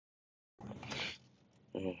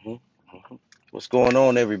hmm What's going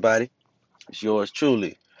on, everybody? It's yours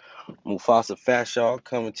truly, Mufasa Fashaw,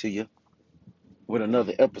 coming to you with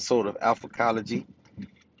another episode of Alphacology.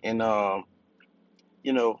 And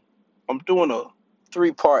you know, I'm doing a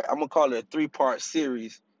three-part. I'm gonna call it a three-part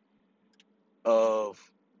series of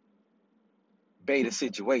beta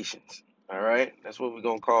situations. All right, that's what we're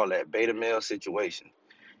gonna call that, beta male situation.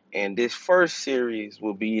 And this first series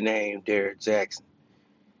will be named Derek Jackson.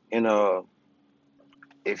 And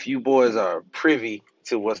if you boys are privy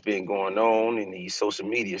to what's been going on in these social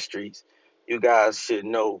media streets, you guys should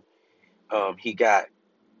know he got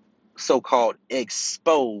so-called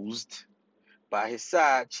exposed by his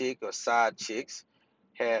side chick or side chicks.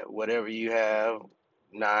 Had whatever you have,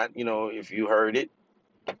 not, if you heard it,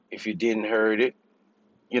 if you didn't heard it,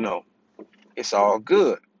 you know, it's all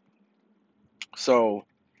good. So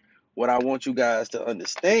what I want you guys to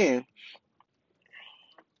understand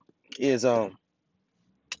is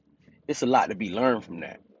it's a lot to be learned from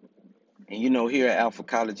that. And here at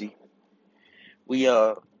Alphacology, we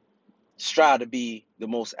strive to be the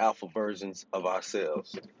most alpha versions of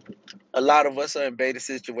ourselves. A lot of us are in beta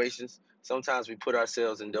situations. Sometimes we put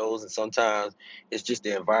ourselves in those, and sometimes it's just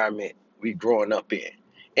the environment we're growing up in.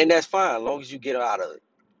 And that's fine, as long as you get out of it.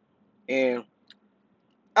 And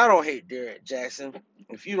I don't hate Derek Jackson.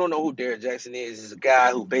 If you don't know who Derek Jackson is, he's a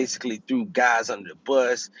guy who basically threw guys under the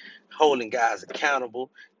bus, holding guys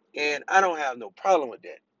accountable. And I don't have no problem with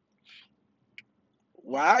that.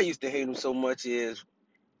 Why I used to hate him so much is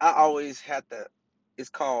I always had to, it's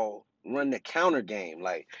called run the counter game.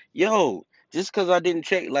 Like, yo, just because I didn't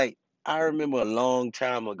check, like, I remember a long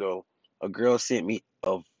time ago, a girl sent me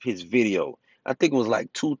of his video. I think it was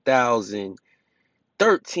like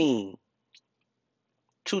 2013,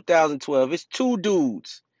 2012. It's two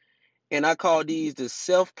dudes. And I call these the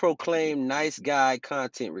self-proclaimed nice guy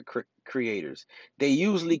content creators. They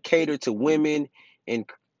usually cater to women and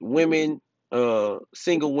women,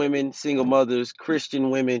 single women, single mothers, Christian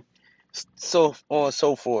women, so on and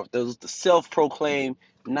so forth. Those the self-proclaimed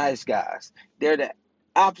nice guys. They're the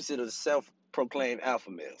opposite of the self-proclaimed alpha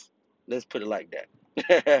males. Let's put it like that.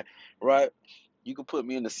 Right? You can put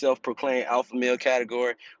me in the self-proclaimed alpha male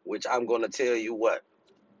category, which I'm going to tell you what.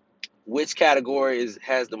 Which category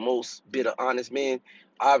has the most bit of honest men?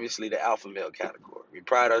 Obviously, the alpha male category. We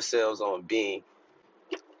pride ourselves on being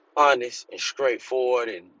honest and straightforward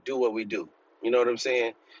and do what we do. You know what I'm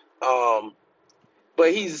saying? Um,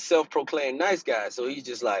 but he's a self-proclaimed nice guy, so he's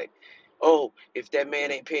just like, oh, if that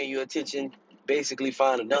man ain't paying you attention, basically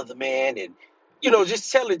find another man, and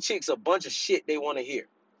just telling chicks a bunch of shit they want to hear.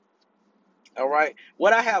 All right.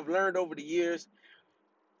 What I have learned over the years,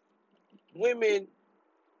 women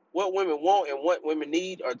what women want and what women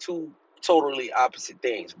need are two totally opposite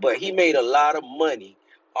things. But he made a lot of money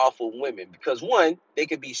off of women because one, they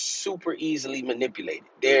can be super easily manipulated.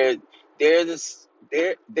 They are the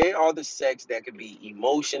sex that can be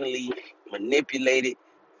emotionally manipulated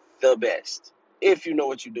the best if you know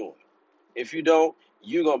what you're doing. If you don't,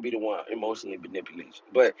 you're gonna be the one emotionally manipulated.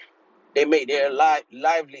 But they make their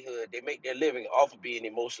livelihood, they make their living off of being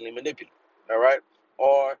emotionally manipulated. All right,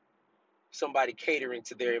 or somebody catering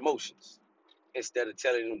to their emotions instead of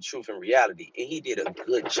telling them the truth and reality. And he did a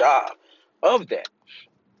good job of that.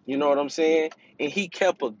 You know what I'm saying? And he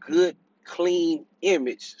kept a good, clean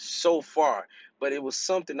image so far. But it was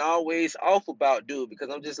something always off about dude because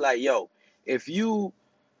I'm just like, yo, if you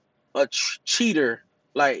a cheater,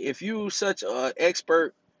 like if you such an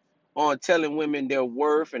expert on telling women their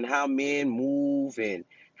worth and how men move and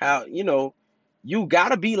how you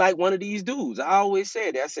gotta be like one of these dudes. I always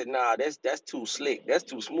said that. I said, nah, that's too slick. That's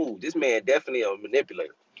too smooth. This man definitely a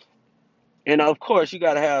manipulator. And of course, you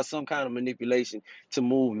got to have some kind of manipulation to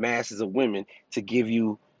move masses of women to give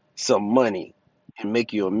you some money and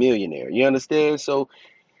make you a millionaire. You understand? So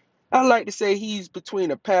I like to say he's between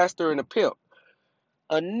a pastor and a pimp.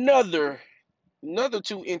 Another another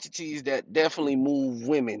two entities that definitely move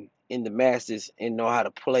women in the masses and know how to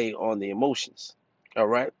play on the emotions. All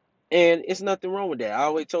right. And it's nothing wrong with that. I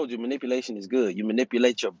always told you manipulation is good. You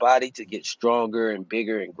manipulate your body to get stronger and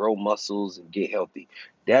bigger and grow muscles and get healthy.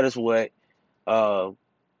 That is what uh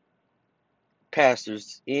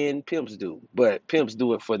pastors and pimps do, but pimps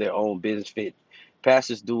do it for their own business fit.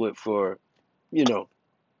 Pastors do it for, you know,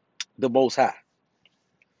 the most high.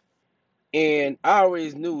 And I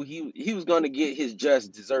always knew he was gonna get his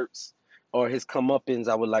just desserts or his comeuppance,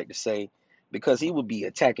 I would like to say, because he would be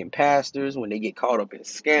attacking pastors when they get caught up in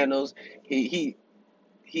scandals. He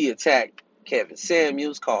attacked Kevin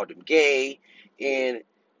Samuels, called him gay, and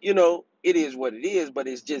it is what it is, but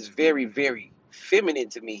it's just very, very feminine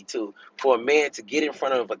to me too for a man to get in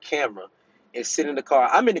front of a camera and sit in the car.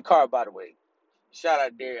 I'm in the car, by the way. Shout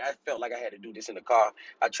out there. I felt like I had to do this in the car.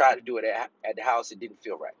 I tried to do it at the house. It didn't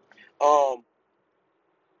feel right. Um,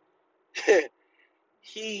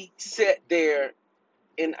 he sat there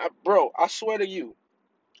and bro, I swear to you,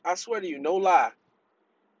 no lie.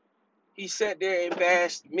 He sat there and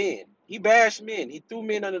bashed men. He bashed men. He threw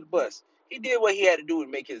men under the bus. He did what he had to do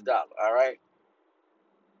to make his dollar. All right.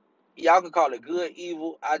 Y'all can call it good,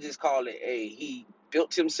 evil. I just call it he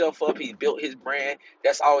built himself up. He built his brand.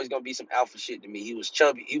 That's always gonna be some alpha shit to me. He was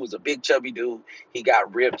chubby. He was a big chubby dude. He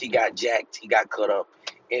got ripped. He got jacked. He got cut up,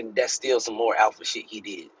 and that's still some more alpha shit he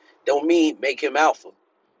did. Don't mean make him alpha,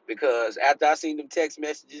 because after I seen them text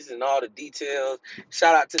messages and all the details,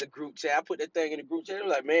 shout out to the group chat. I put that thing in the group chat. I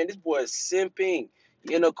was like, man, this boy is simping,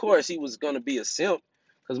 and of course he was gonna be a simp,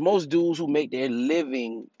 because most dudes who make their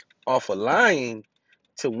living off of lying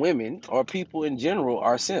to women or people in general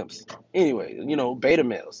are simps. Anyway, beta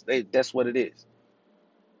males. That's what it is.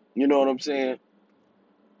 You know what I'm saying?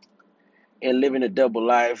 And living a double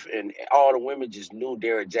life, and all the women just knew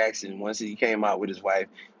Derek Jackson once he came out with his wife.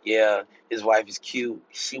 Yeah, his wife is cute.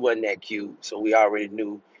 She wasn't that cute, so we already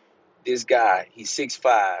knew this guy. He's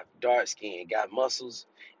 6'5", dark skin, got muscles,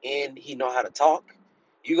 and he know how to talk.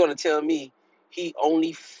 You gonna tell me he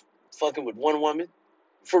only fucking with one woman?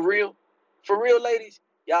 For real? For real, ladies?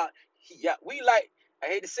 Y'all, yeah, we like, I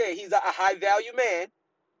hate to say it, he's a high value man.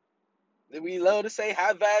 We love to say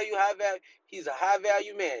high value, high value. He's a high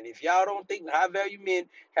value man. If y'all don't think high value men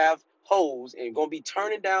have hoes and gonna be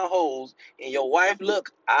turning down hoes, and your wife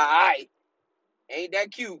look, alright, ain't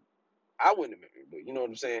that cute? I wouldn't have married, but you know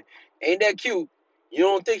what I'm saying? Ain't that cute? You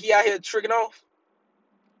don't think he out here tricking off?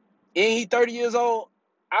 And he 30 years old?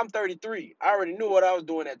 I'm 33. I already knew what I was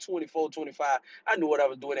doing at 24, 25. I knew what I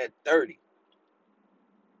was doing at 30.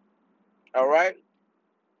 All right?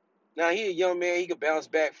 Now he a young man, he could bounce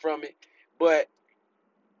back from it. But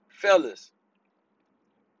fellas,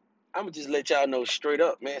 I'm gonna just let y'all know straight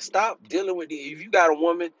up, man. Stop dealing with if you got a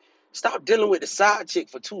woman, stop dealing with the side chick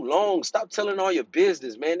for too long. Stop telling all your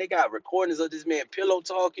business, man. They got recordings of this man pillow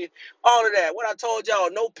talking, all of that. What I told y'all,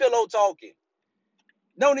 no pillow talking.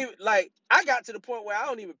 Don't even like I got to the point where I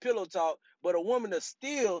don't even pillow talk, but a woman to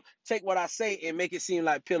still take what I say and make it seem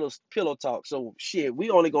like pillow talk. So shit, we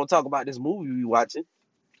only gonna talk about this movie we watching.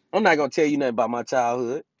 I'm not gonna tell you nothing about my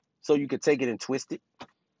childhood, so you could take it and twist it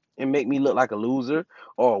and make me look like a loser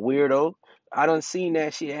or a weirdo. I done seen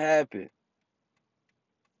that shit happen.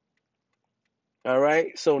 All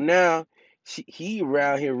right, so now he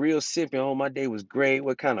around here real sipping. Oh, my day was great.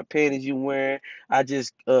 What kind of panties you wearing? I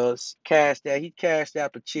just cashed out. He cashed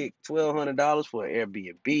out the chick $1,200 for an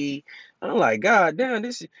Airbnb. I'm like, God damn,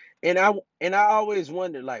 this. And I always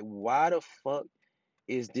wondered, like, why the fuck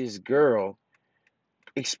is this girl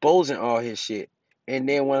exposing all his shit? And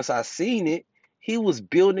then once I seen it, he was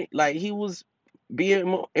building, like, he was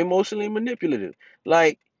being emotionally manipulative.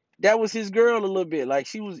 Like, that was his girl a little bit. Like,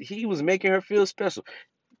 he was making her feel special.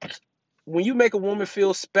 When you make a woman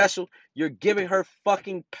feel special, you're giving her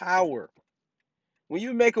fucking power. When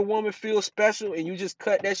you make a woman feel special and you just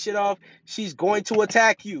cut that shit off, she's going to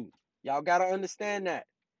attack you. Y'all gotta understand that.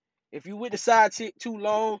 If you with the side chick too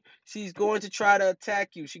long, she's going to try to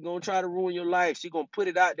attack you. She's gonna try to ruin your life. She's gonna put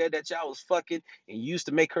it out there that y'all was fucking and you used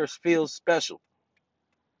to make her feel special.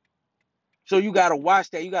 So you gotta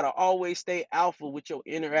watch that. You gotta always stay alpha with your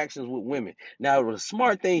interactions with women. Now, the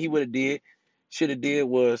smart thing he should have did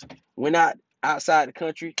was went outside the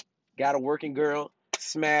country, got a working girl,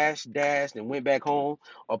 smashed, dashed, and went back home,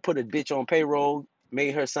 or put a bitch on payroll,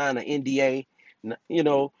 made her sign an NDA, you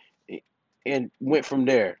know, and went from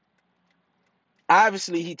there.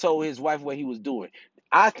 Obviously, he told his wife what he was doing.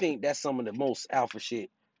 I think that's some of the most alpha shit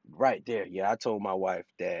right there. Yeah, I told my wife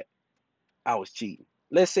that I was cheating.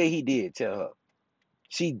 Let's say he did tell her.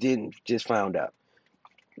 She didn't, just found out.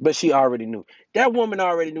 But she already knew. That woman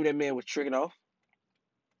already knew that man was tricking off.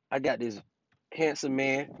 I got this handsome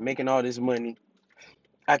man making all this money.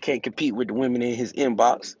 I can't compete with the women in his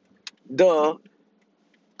inbox. Duh.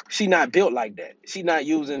 She not built like that. She not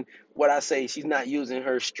using what I say. She's not using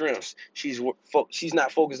her strengths. She's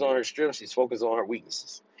not focused on her strengths. She's focused on her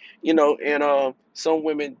weaknesses. And some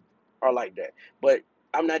women are like that. But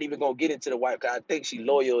I'm not even gonna get into the wife because I think she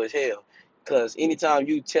loyal as hell. Because anytime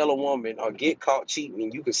you tell a woman or get caught cheating,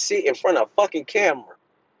 and you can sit in front of a fucking camera.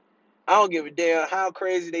 I don't give a damn how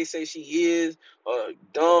crazy they say she is, or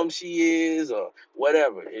dumb she is, or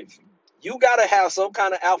whatever. If you gotta have some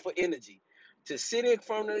kind of alpha energy to sit in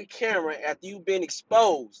front of the camera after you've been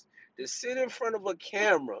exposed, to sit in front of a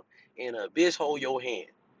camera and a bitch hold your hand.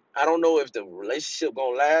 I don't know if the relationship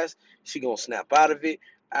gonna last. She gonna snap out of it.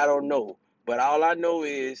 I don't know. But all I know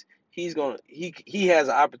is he has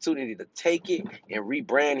an opportunity to take it and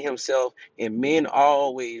rebrand himself, and men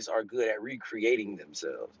always are good at recreating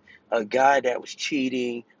themselves. A guy that was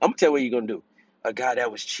cheating, I'm gonna tell you what you're gonna do. A guy that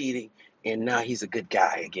was cheating and now he's a good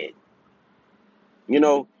guy again. You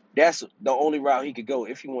know, that's the only route he could go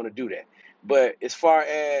if you want to do that. But as far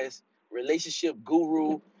as relationship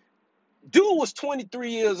guru, dude was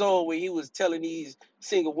 23 years old when he was telling these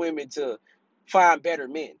single women to find better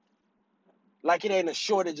men. Like it ain't a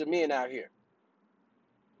shortage of men out here.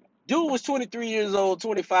 Dude was 23 years old,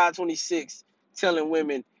 25, 26, telling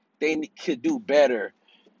women they could do better.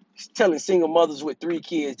 Telling single mothers with 3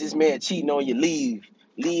 kids, this man cheating on you, leave.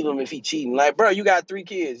 Leave him if he cheating. Like, bro, you got 3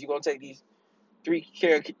 kids. You gonna take these three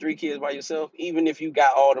kids by yourself? Even if you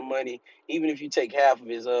got all the money, even if you take half of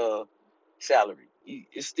his salary,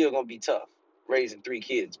 it's still gonna be tough raising 3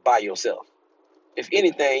 kids by yourself. If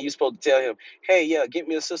anything, you're supposed to tell him, hey, yeah, get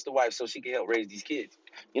me a sister wife so she can help raise these kids.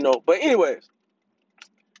 But anyways,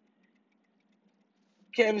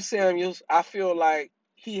 Kevin Samuels, I feel like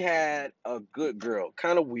he had a good girl.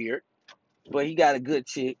 Kind of weird, but he got a good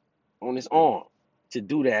chick on his arm to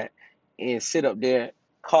do that and sit up there,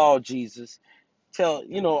 call Jesus, tell,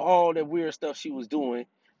 all that weird stuff she was doing.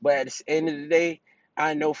 But at the end of the day,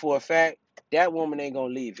 I know for a fact that woman ain't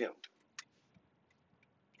going to leave him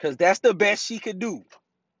because that's the best she could do.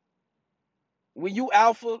 When you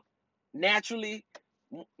alpha, naturally,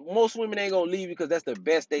 most women ain't going to leave you because that's the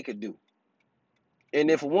best they could do. And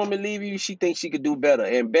if a woman leave you, she thinks she could do better.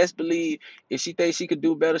 And best believe, if she thinks she could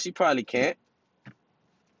do better, she probably can't.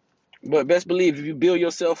 But best believe, if you build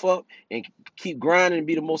yourself up and keep grinding and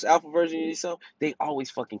be the most alpha version of yourself, they always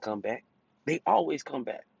fucking come back. They always come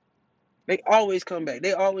back. They always come back.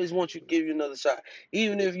 They always want you to give you another shot.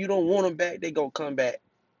 Even if you don't want them back, they gonna come back.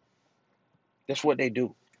 That's what they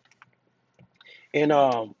do. And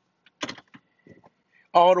all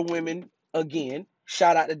the women, again,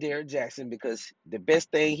 shout out to Derrick Jaxn because the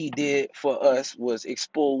best thing he did for us was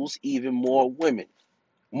expose even more women.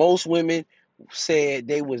 Most women said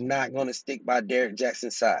they was not gonna stick by Derrick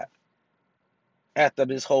Jaxn's side after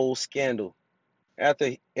this whole scandal,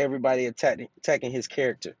 after everybody attacking his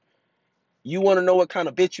character. You want to know what kind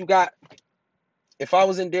of bitch you got? If I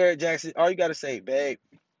was in Derrick Jaxn, all you got to say, babe,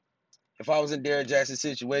 if I was in Derrick Jaxn's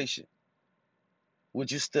situation,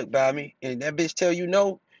 would you stick by me? And that bitch tell you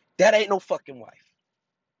no, that ain't no fucking wife.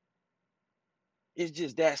 It's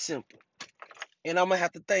just that simple. And I'm going to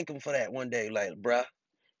have to thank him for that one day. Like, bruh,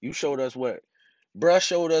 bruh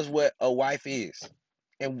showed us what a wife is.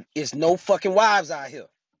 And it's no fucking wives out here.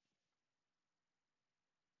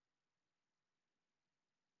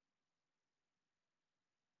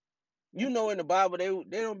 In the Bible,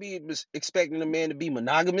 they don't be expecting a man to be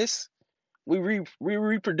monogamous. We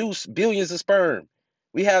reproduce billions of sperm.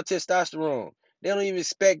 We have testosterone. They don't even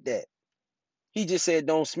expect that. He just said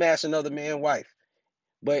don't smash another man's wife.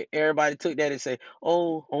 But everybody took that and say,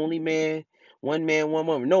 oh, only man, one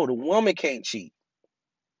woman. No, the woman can't cheat.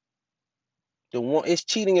 It's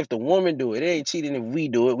cheating if the woman do it. It ain't cheating if we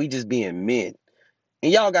do it. We just being men.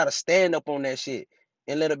 And y'all gotta stand up on that shit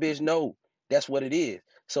and let a bitch know that's what it is.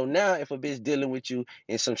 So now if a bitch dealing with you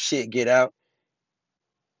and some shit get out,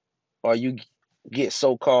 or you get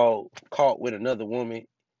so-called caught with another woman,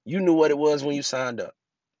 you knew what it was when you signed up.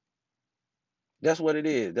 That's what it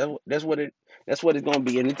is. That's what it's gonna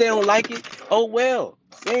be. And if they don't like it, oh well.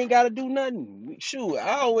 They ain't gotta do nothing. Shoot,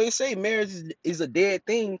 I always say marriage is a dead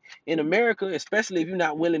thing in America, especially if you're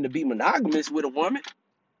not willing to be monogamous with a woman.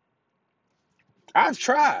 I've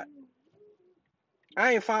tried.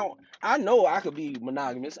 I know I could be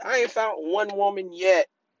monogamous. I ain't found one woman yet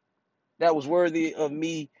that was worthy of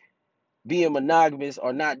me being monogamous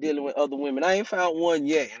or not dealing with other women. I ain't found one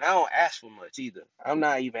yet, and I don't ask for much either. I'm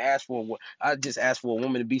not even asked for one. I just ask for a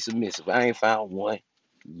woman to be submissive. I ain't found one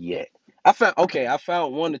yet. I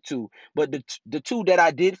found one or two, but the two that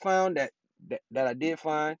I did find that I did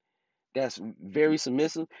find that's very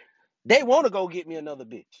submissive, they want to go get me another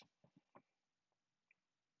bitch.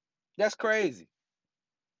 That's crazy.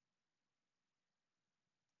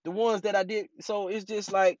 The ones that I did, so it's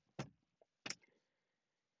just like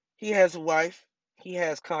he has a wife, he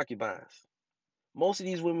has concubines. Most of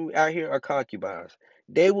these women out here are concubines.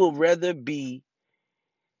 They will rather be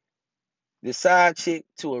the side chick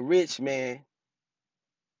to a rich man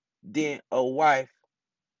than a wife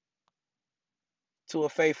to a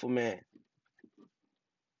faithful man.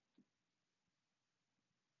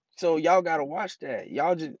 So y'all gotta watch that.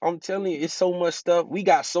 I'm telling you, it's so much stuff. We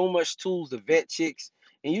got so much tools to vet chicks,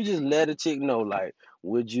 and you just let a chick know, like,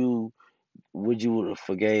 would you have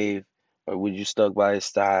forgave, or would you stuck by his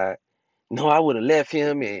side? No, I would have left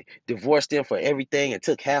him and divorced him for everything and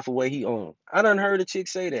took half of what he owned. I done heard a chick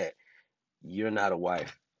say that. You're not a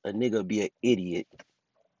wife. A nigga be an idiot.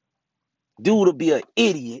 Dude will be an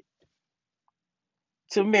idiot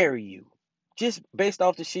to marry you. Just based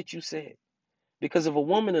off the shit you said. Because if a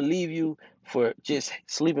woman will leave you for just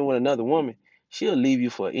sleeping with another woman, she'll leave you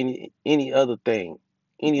for any other thing,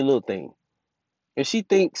 any little thing. If she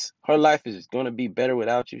thinks her life is gonna be better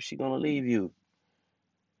without you, she's gonna leave you.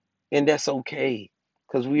 And that's okay.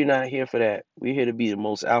 Because we're not here for that. We're here to be the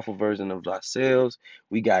most alpha version of ourselves.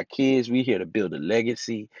 We got kids. We're here to build a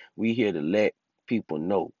legacy. We're here to let people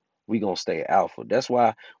know we're going to stay alpha. That's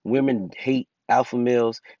why women hate alpha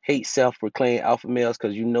males, hate self proclaimed alpha males,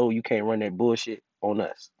 because you know you can't run that bullshit on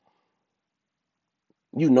us.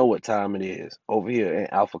 You know what time it is over here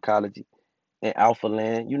in alphacology and alpha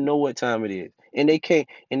land. You know what time it is. And they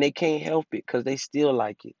can't help it because they still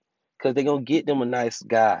like it. Because they're going to get them a nice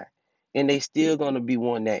guy. And they still going to be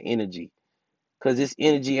wanting that energy. Because this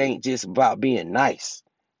energy ain't just about being nice.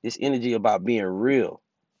 This energy about being real.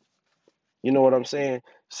 You know what I'm saying?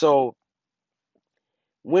 So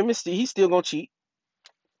women still he's still gonna cheat.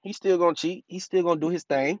 He's still gonna cheat. He's still gonna do his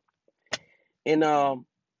thing. And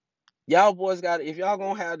y'all boys got if y'all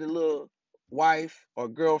gonna have the little wife or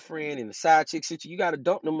girlfriend and the side chick situation, you gotta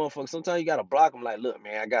dump them motherfuckers. Sometimes you gotta block them. Like, look,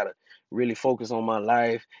 man, I gotta really focus on my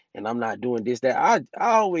life, and I'm not doing this that. I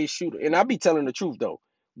always shoot, and I be telling the truth though.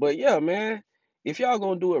 But yeah, man, if y'all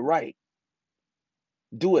gonna do it right,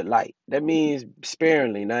 do it light. That means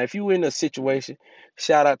sparingly. Now, if you in a situation,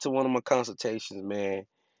 shout out to one of my consultations, man.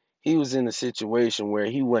 He was in a situation where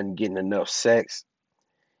he wasn't getting enough sex,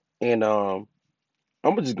 and I'm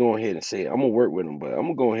gonna just go ahead and say it. I'm gonna work with him, but I'm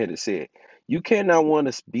gonna go ahead and say it. You cannot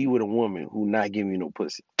want to be with a woman who not giving you no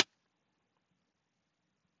pussy.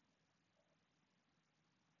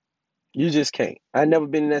 You just can't. I never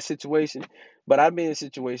been in that situation, but I've been in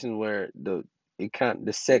situations where the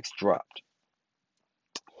sex dropped.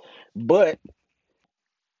 But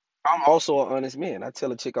I'm also an honest man. I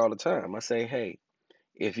tell a chick all the time. I say, hey,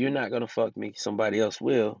 if you're not gonna fuck me, somebody else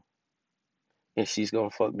will, and she's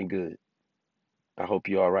gonna fuck me good. I hope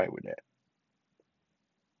you're all right with that.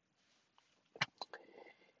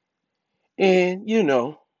 And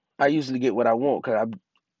I usually get what I want because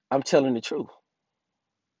I'm telling the truth.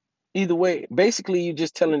 Either way, basically, you're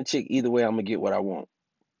just telling the chick either way I'm gonna get what I want.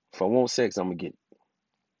 If I want sex, I'm gonna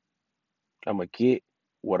get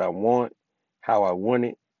what I want, how I want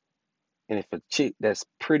it. And if a chick that's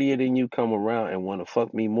prettier than you come around and want to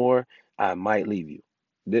fuck me more, I might leave you.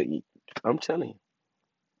 I'm telling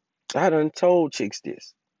you, I done told chicks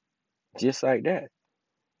this just like that.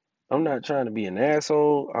 I'm not trying to be an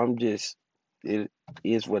asshole. It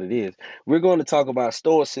is what it is. We're going to talk about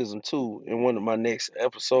stoicism too in one of my next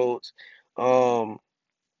episodes. Um,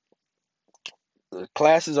 the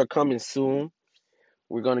classes are coming soon.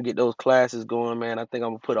 We're going to get those classes going, man. I think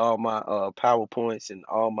I'm going to put all my PowerPoints and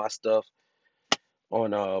all my stuff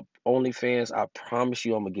on OnlyFans. I promise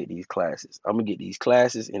you I'm going to get these classes. I'm going to get these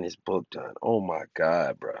classes and this book done. Oh my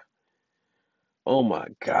God, bro. Oh my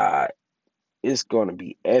God. It's going to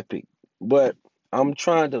be epic. But I'm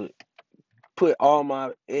trying to put all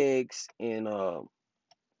my eggs in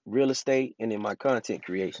real estate and in my content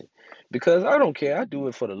creation because I don't care. I do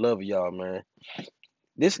it for the love of y'all, man.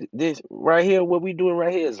 This right here, what we doing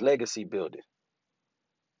right here is legacy building.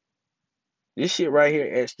 This shit right here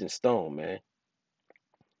etched in stone, man.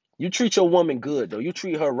 You treat your woman good though. You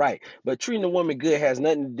treat her right, but treating a woman good has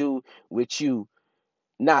nothing to do with you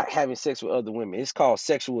not having sex with other women. It's called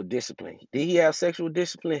sexual discipline. Did he have sexual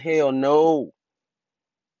discipline? Hell no.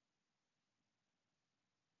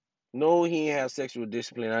 No, he didn't have sexual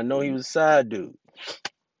discipline. I know he was a side dude.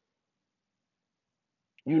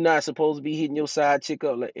 You not supposed to be hitting your side chick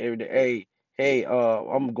up like every day. Hey,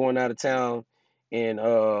 I'm going out of town in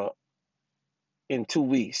 2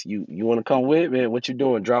 weeks. You want to come with me? What you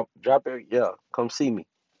doing? Drop it. Yeah, come see me.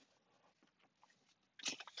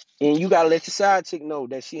 And you gotta let your side chick know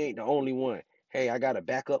that she ain't the only one. Hey, I got a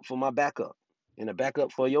backup for my backup, and a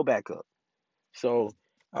backup for your backup. So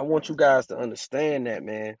I want you guys to understand that,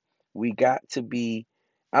 man. We got to be.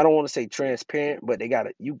 I don't want to say transparent, but they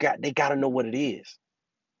gotta know what it is.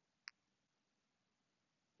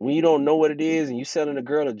 When you don't know what it is and you selling a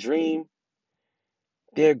girl a dream,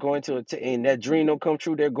 they're going to and that dream don't come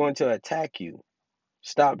true, they're going to attack you.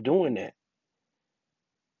 Stop doing that.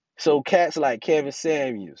 So cats like Kevin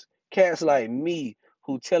Samuels, cats like me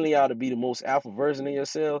who telling y'all to be the most alpha version of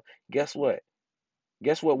yourself, guess what?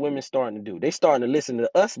 Guess what women starting to do? They starting to listen to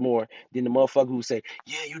us more than the motherfucker who say,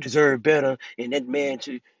 yeah, you deserve better, and that man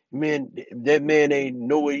too. Man, that man ain't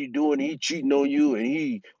know what he doing. He cheating on you, and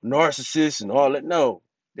he narcissist and all that. No,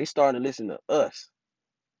 they starting to listen to us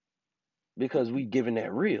because we giving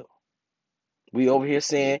that real. We over here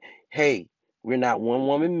saying, hey, we're not one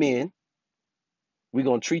woman men. We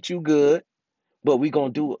gonna treat you good, but we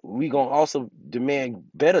gonna also demand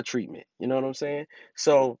better treatment. You know what I'm saying?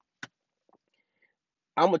 So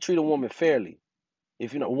I'm gonna treat a woman fairly.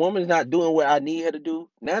 If a woman's not doing what I need her to do,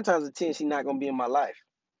 9 times out of 10 she's not gonna be in my life.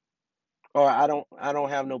 Or I don't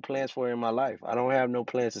have no plans for her in my life. I don't have no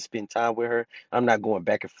plans to spend time with her. I'm not going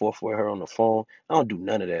back and forth with her on the phone. I don't do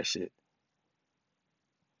none of that shit.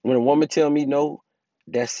 When a woman tell me no,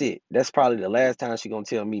 that's it. That's probably the last time she gonna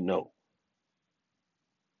tell me no.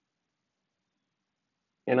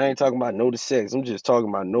 And I ain't talking about no to sex. I'm just talking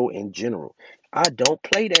about no in general. I don't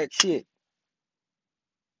play that shit.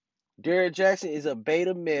 Derrick Jackson is a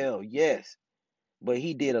beta male, yes, but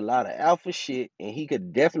he did a lot of alpha shit, and he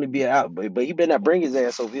could definitely be an alpha. But he better not bring his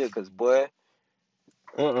ass over here, cause boy,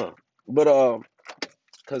 But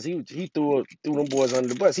cause he threw them boys under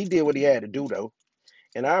the bus. He did what he had to do though,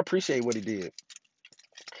 and I appreciate what he did.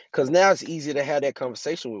 Cause now it's easier to have that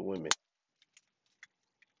conversation with women,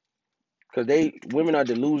 cause women are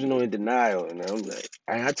delusional and denial, and I'm like,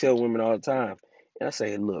 I tell women all the time. And I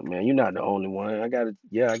say, look, man, you're not the only one. I got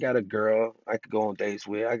a girl I could go on dates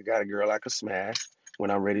with. I got a girl I could smash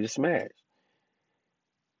when I'm ready to smash,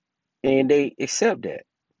 and they accept that.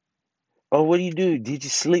 Oh, what do you do? Did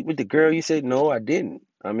you sleep with the girl? You said no, I didn't.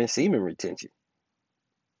 I'm in semen retention.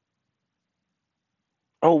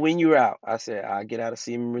 Oh, when you're out, I said I get out of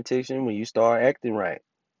semen retention when you start acting right,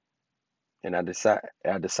 and I decide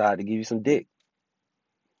to give you some dick.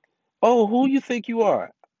 Oh, who you think you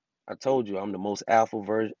are? I told you I'm the most alpha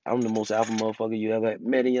version. I'm the most alpha motherfucker you ever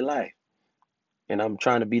met in your life, and I'm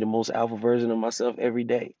trying to be the most alpha version of myself every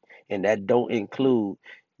day, and that don't include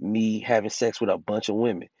me having sex with a bunch of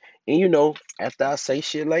women. And after I say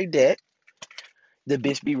shit like that, the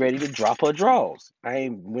bitch be ready to drop her drawers. I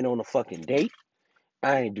ain't went on a fucking date.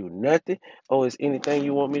 I ain't do nothing. Oh, is anything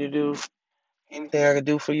you want me to do? Anything I can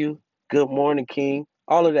do for you? Good morning, King.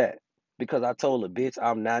 All of that. Because I told her, bitch,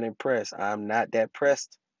 I'm not impressed. I'm not that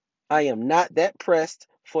pressed. I am not that pressed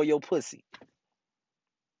for your pussy.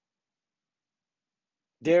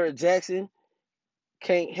 Derrick Jackson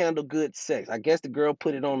can't handle good sex. I guess the girl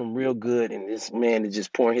put it on him real good, and this man is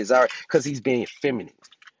just pouring his art because he's being feminine.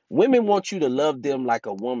 Women want you to love them like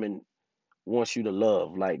a woman wants you to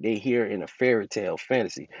love, like they hear in a fairy tale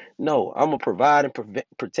fantasy. No, I'm gonna provide and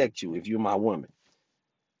protect you if you're my woman.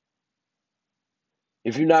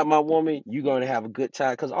 If you're not my woman, you're going to have a good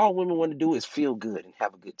time because all women want to do is feel good and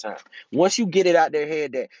have a good time. Once you get it out their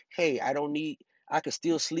head that, hey, I can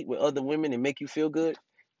still sleep with other women and make you feel good,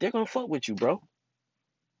 they're going to fuck with you, bro.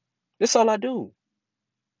 That's all I do.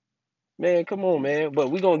 Man, come on, man. But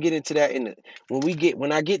we're going to get into that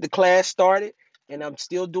when I get the class started, and I'm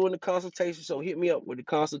still doing the consultation. So hit me up with the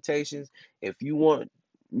consultations. If you want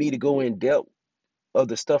me to go in depth of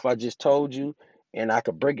the stuff I just told you, and I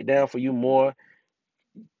could break it down for you more,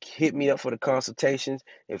 hit me up for the consultations.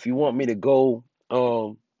 If you want me to go,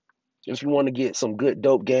 if you want to get some good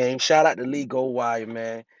dope game, shout out to Lee Goldwire,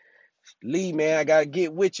 man. Lee, man, I gotta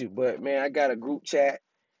get with you, but man, I got a group chat,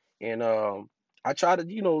 and I try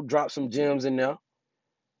to, drop some gems in there.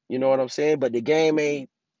 You know what I'm saying? But the game ain't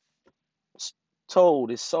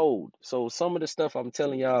told, it's sold. So some of the stuff I'm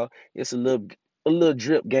telling y'all, it's a little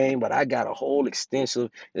drip game, but I got a whole extensive.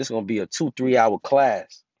 It's gonna be a 2-3 hour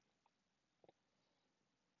class.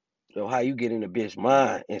 So how you get in a bitch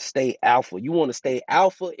mind and stay alpha. You want to stay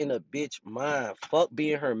alpha in a bitch mind. Fuck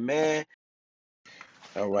being her man.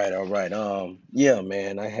 All right, all right. Yeah,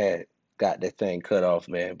 man, I had got that thing cut off,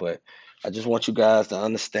 man. But I just want you guys to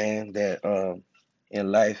understand that in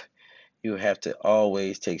life you have to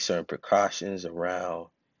always take certain precautions around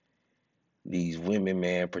these women,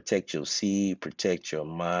 man. Protect your seed, protect your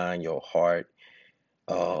mind, your heart.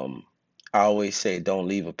 Um, I always say don't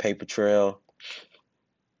leave a paper trail.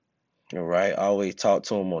 All right. I always talk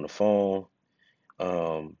to them on the phone.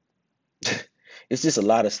 Um, it's just a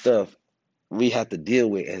lot of stuff we have to deal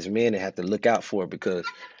with as men and have to look out for because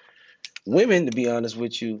women, to be honest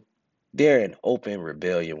with you, they're in open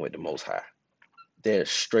rebellion with the Most High. They're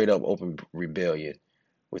straight up open rebellion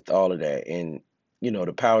with all of that. And,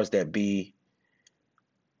 the powers that be,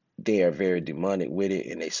 they are very demonic with it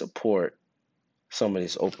and they support some of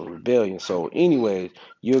this open rebellion. So, anyways,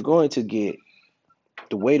 you're going to get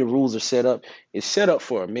the way the rules are set up, it's set up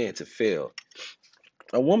for a man to fail.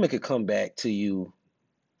 A woman could come back to you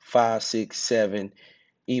 5, 6, 7,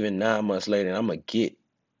 even 9 months later, and I'm gonna get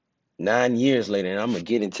 9 years later, and I'm gonna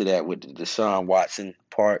get into that with the Deshaun Watson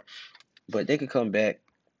part, but they could come back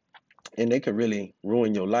and they could really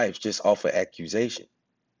ruin your life just off of accusation.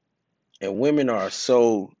 And women are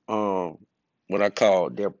so what I call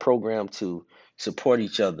they're programmed to support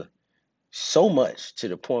each other so much to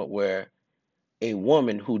the point where a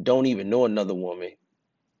woman who don't even know another woman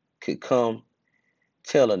could come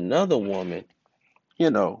tell another woman,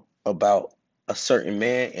 about a certain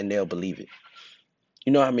man and they'll believe it.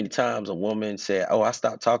 You know how many times a woman said, "Oh, I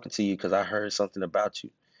stopped talking to you because I heard something about you."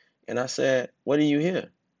 And I said, "What do you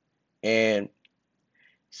hear?" And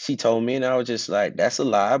she told me, and I was just like, "That's a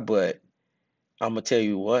lie, but I'm gonna tell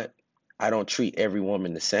you what, I don't treat every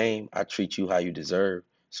woman the same. I treat you how you deserve.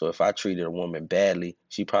 So if I treated a woman badly,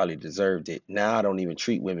 she probably deserved it. Now I don't even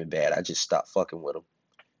treat women bad. I just stop fucking with them.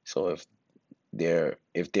 So if their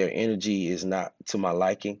energy is not to my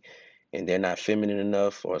liking and they're not feminine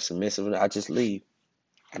enough or submissive enough, I just leave.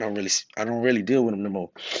 I don't really deal with them no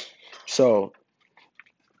more. So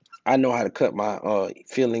I know how to cut my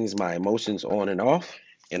feelings, my emotions on and off,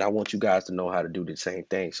 and I want you guys to know how to do the same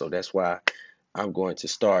thing. So that's why I'm going to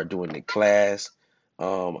start doing the class. I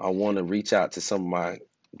want to reach out to some of my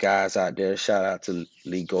guys out there. Shout out to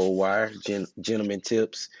Lee Goldwire, Gentleman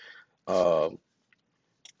Tips. Uh,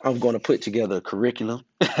 I'm going to put together a curriculum,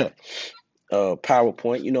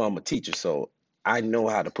 PowerPoint. You know, I'm a teacher, so I know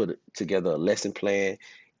how to put together a lesson plan.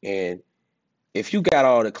 And if you got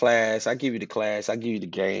all the class, I give you the class, I give you the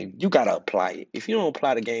game. You got to apply it. If you don't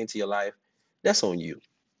apply the game to your life, that's on you.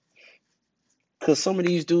 Because some of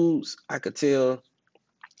these dudes, I could tell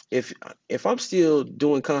if I'm still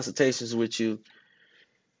doing consultations with you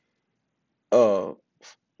uh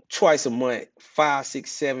twice a month, 5,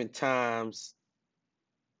 6, 7 times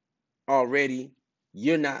already,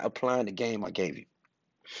 you're not applying the game I gave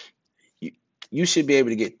you. You should be able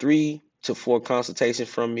to get 3 to 4 consultations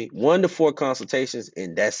from me, 1 to 4 consultations,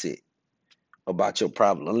 and that's it about your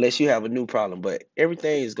problem, unless you have a new problem. But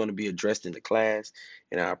everything is going to be addressed in the class,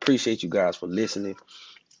 and I appreciate you guys for listening.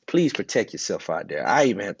 Please protect yourself out there. I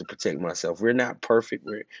even have to protect myself. We're not perfect.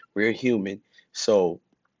 We're human. So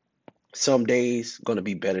some days gonna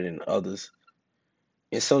be better than others.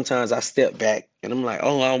 And sometimes I step back and I'm like,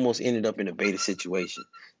 oh, I almost ended up in a beta situation.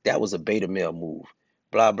 That was a beta male move.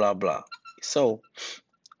 Blah blah blah. So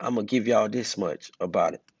I'm gonna give y'all this much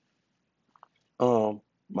about it.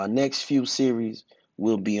 My next few series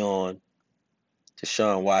will be on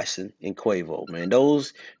Deshaun Watson and Quavo. Man,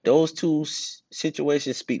 those two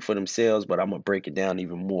situations speak for themselves, but I'm gonna break it down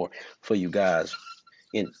even more for you guys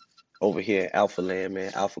in over here at Alpha Land,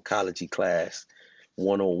 man, Alphacology class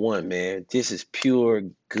 101, man. This is pure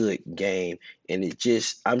good game. And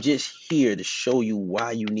I'm just here to show you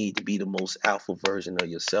why you need to be the most alpha version of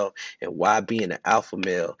yourself and why being an alpha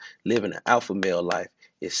male, living an alpha male life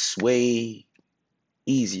is way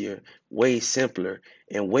easier, way simpler,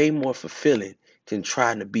 and way more fulfilling than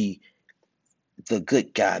trying to be the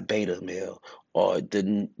good guy beta male or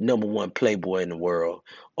the number one playboy in the world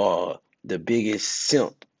or the biggest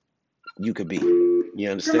simp you could be. You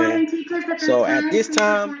understand? So at this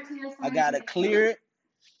time, I gotta clear it.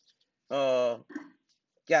 Uh,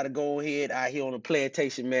 gotta go ahead out here on the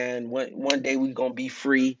plantation, man. One day we gonna be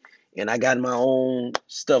free, and I got my own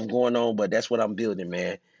stuff going on, but that's what I'm building,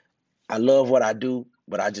 man. I love what I do,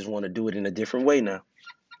 but I just want to do it in a different way now.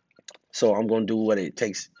 So I'm gonna do what it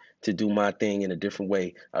takes to do my thing in a different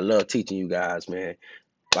way. I love teaching you guys, man.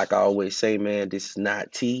 Like I always say, man, this is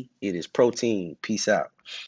not tea, it is protein. Peace out.